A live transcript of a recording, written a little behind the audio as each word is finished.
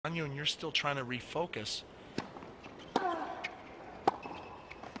on you and you're still trying to refocus.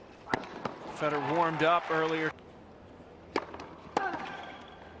 Federer warmed up earlier.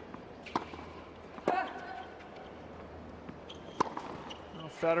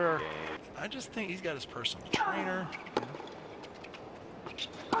 Well, Federer, I just think he's got his personal trainer.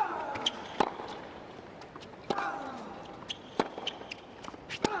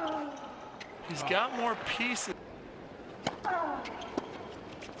 He's got more pieces.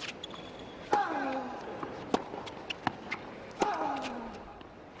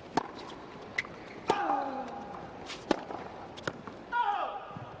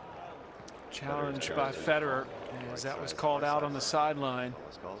 Challenged by Federer, as that was called out on the sideline.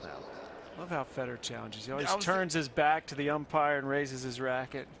 Love how Federer challenges. He always turns his back to the umpire and raises his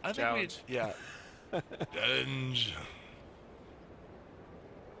racket. I think yeah. Challenge.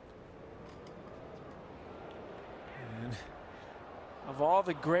 And of all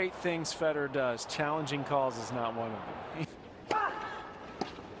the great things Federer does, challenging calls is not one of them.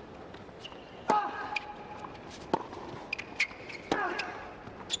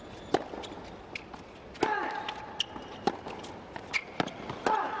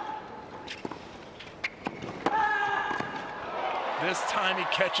 This time he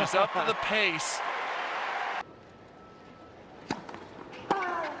catches up to the pace.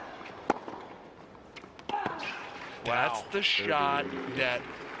 That's the shot that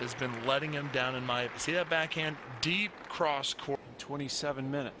has been letting him down in my. See that backhand? Deep cross court.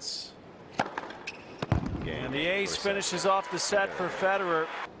 27 minutes. And the ace finishes off the set for Federer.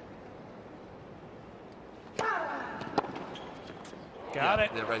 Got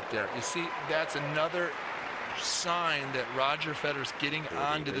it. Right there. You see, that's another sign that Roger Federer's getting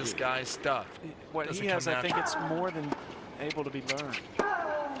onto this guy's stuff. What he has, I think it's more than able to be learned.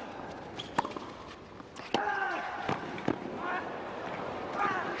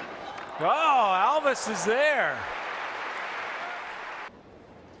 Oh, Alves is there.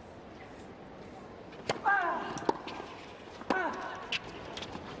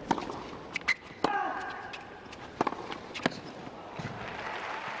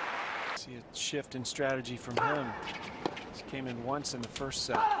 See a shift in strategy from him. He came in once in the first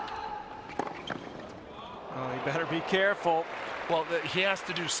set. Oh, he better be careful. Well, he has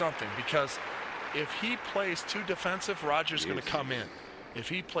to do something, because if he plays too defensive, Roger's going to come in. If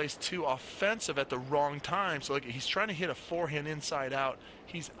he plays too offensive at the wrong time, so like he's trying to hit a forehand inside out,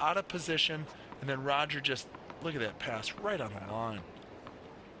 he's out of position, and then Roger just, look at that pass right on the line.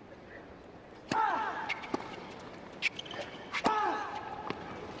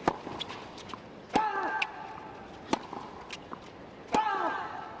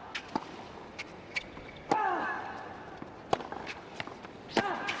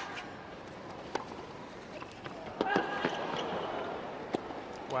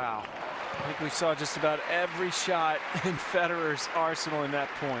 Wow. I think we saw just about every shot in Federer's arsenal in that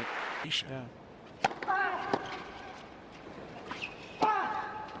point. Yeah.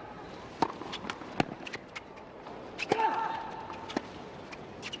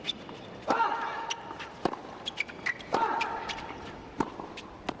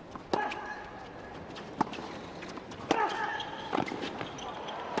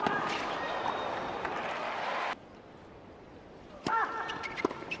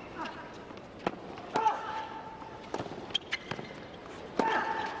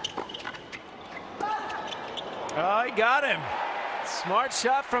 Oh, he got him. Smart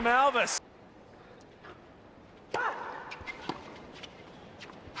shot from Alves.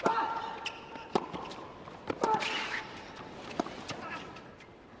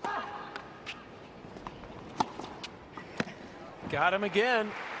 Got him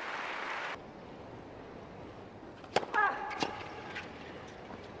again.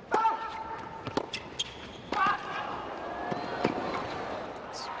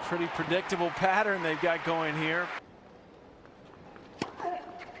 It's a pretty predictable pattern they've got going here.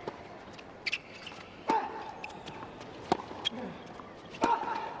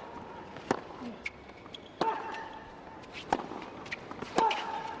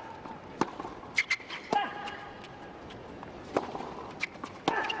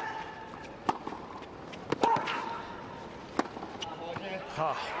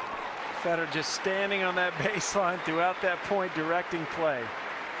 Oh, Federer just standing on that baseline throughout that point, directing play.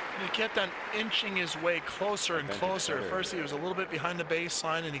 He kept on inching his way closer and closer. At first, he was a little bit behind the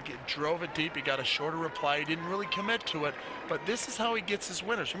baseline, and he drove it deep. He got a shorter reply. He didn't really commit to it, but this is how he gets his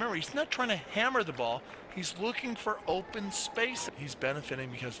winners. Remember, he's not trying to hammer the ball. He's looking for open space. He's benefiting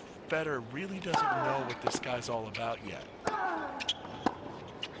because Federer really doesn't know what this guy's all about yet.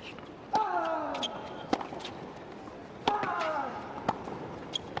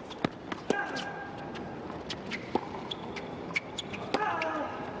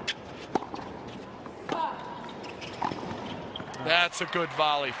 that's a good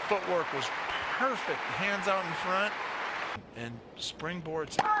volley. Footwork was perfect. Hands out in front and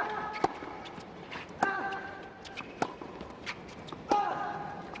springboards.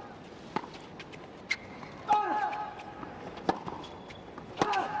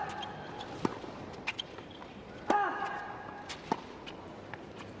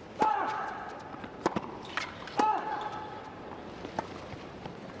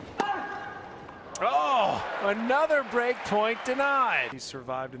 Oh, another break point denied. He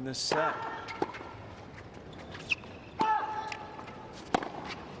survived in this set.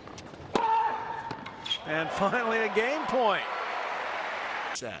 And finally a game point.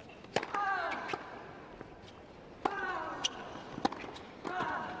 Set. Yeah,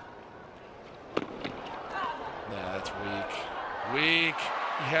 that's weak. Weak.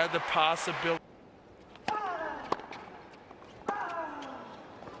 He had the possibility.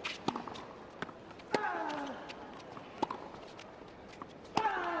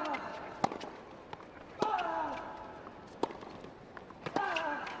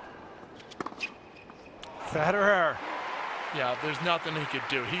 Federer. Yeah, there's nothing he could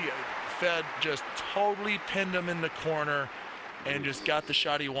do. Fed just totally pinned him in the corner and just got the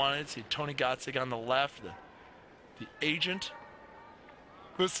shot he wanted. See Tony Gotzig on the left, the agent,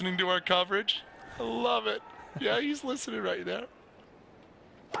 listening to our coverage. I love it. Yeah, he's listening right now.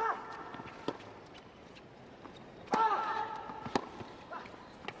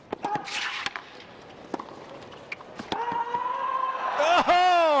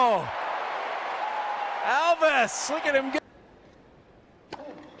 Oh! Alves, look at him go.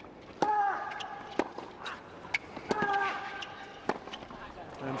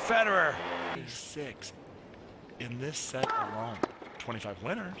 And Federer. 6 in this set alone. 25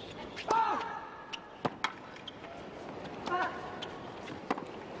 winners.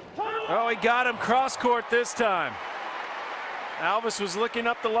 Oh, he got him cross court this time. Alves was looking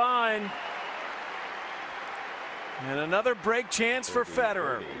up the line. And another break chance for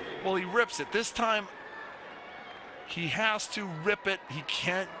Federer. Well, he rips it. This time, he has to rip it. He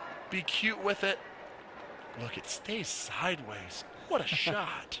can't be cute with it. Look, it stays sideways. What a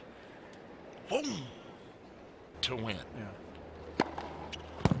shot. Boom. To win.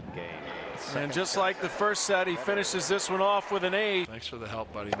 Yeah. And just like the first set, he finishes this one off with an 8. Thanks for the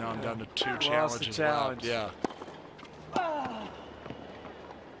help, buddy. Now I'm down to 2 challenges left. Yeah.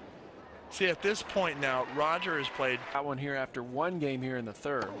 See, at this point now, Roger has played that one here after one game here in the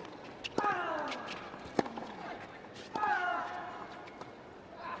third.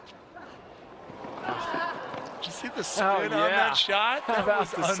 Did you see the spin on that shot? That about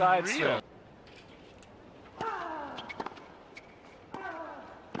was the side unreal. spin?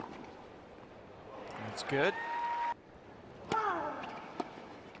 That's good.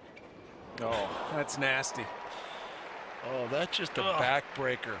 Oh, that's nasty. Oh, that's just a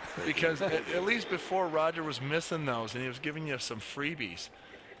backbreaker. Because at least before Roger was missing those and he was giving you some freebies.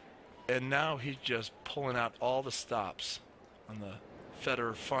 And now he's just pulling out all the stops on the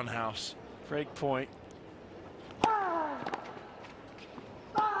Federer Funhouse. Break point.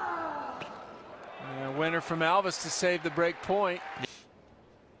 And a winner from Alves to save the break point.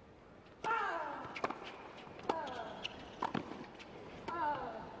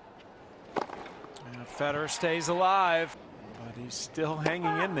 And Federer stays alive, but he's still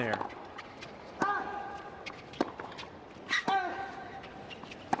hanging in there.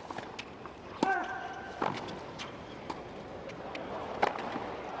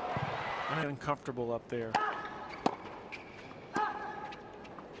 Uncomfortable up there.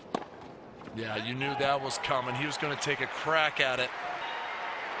 Yeah, you knew that was coming. He was going to take a crack at it.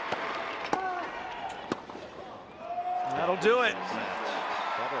 That'll do it.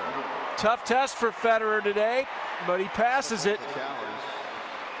 Tough test for Federer today, but he passes it.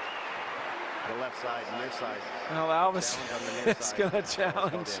 The left side, near side. Well, Alves is going to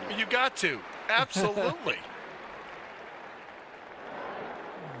challenge. You got to. Absolutely.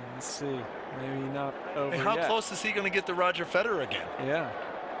 Let's see. Maybe not over Hey, how yet. close is he going to get to Roger Federer again? Yeah.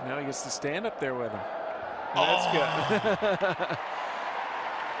 Now he gets to stand up there with him. That's good.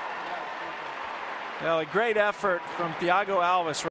 Well, a great effort from Thiago Alves.